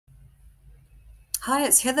Hi,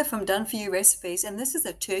 it's Heather from DFY Recipes, and this is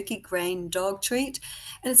a turkey grain dog treat.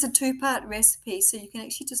 And it's a two-part recipe, so you can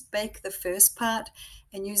actually just bake the first part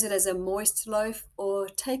and use it as a moist loaf, or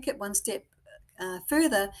take it one step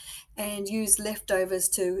further and use leftovers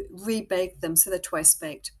to rebake them so they're twice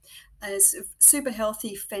baked. It's super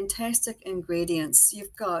healthy, fantastic ingredients.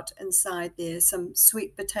 You've got inside there some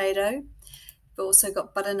sweet potato. We've also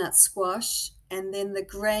got butternut squash, and then the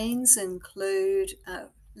grains include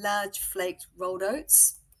large flaked rolled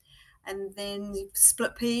oats, and then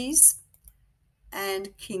split peas and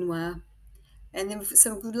quinoa. And then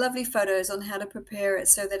some lovely photos on how to prepare it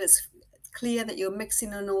so that it's clear that you're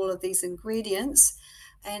mixing in all of these ingredients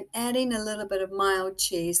and adding a little bit of mild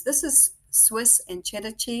cheese. This is Swiss and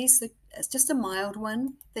cheddar cheese. So it's just a mild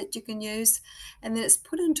one that you can use. And then it's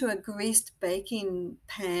put into a greased baking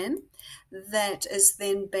pan that is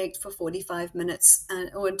then baked for 45 minutes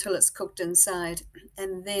or until it's cooked inside.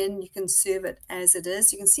 And then you can serve it as it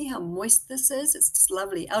is. You can see how moist this is. It's just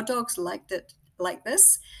lovely. Our dogs liked it like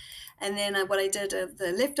this. And then what I did of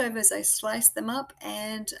the leftovers, I sliced them up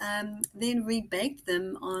and then rebaked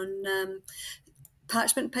them on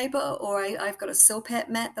parchment paper, or I've got a silpat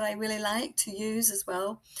mat that I really like to use as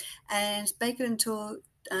well, and bake it until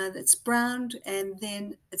it's browned, and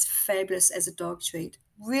then it's fabulous as a dog treat.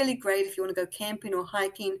 Really great if you want to go camping or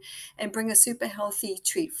hiking and bring a super healthy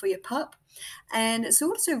treat for your pup. And it's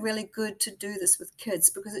also really good to do this with kids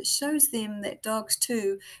because it shows them that dogs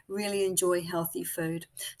too really enjoy healthy food.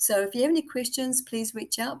 So if you have any questions, please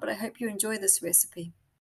reach out, but I hope you enjoy this recipe.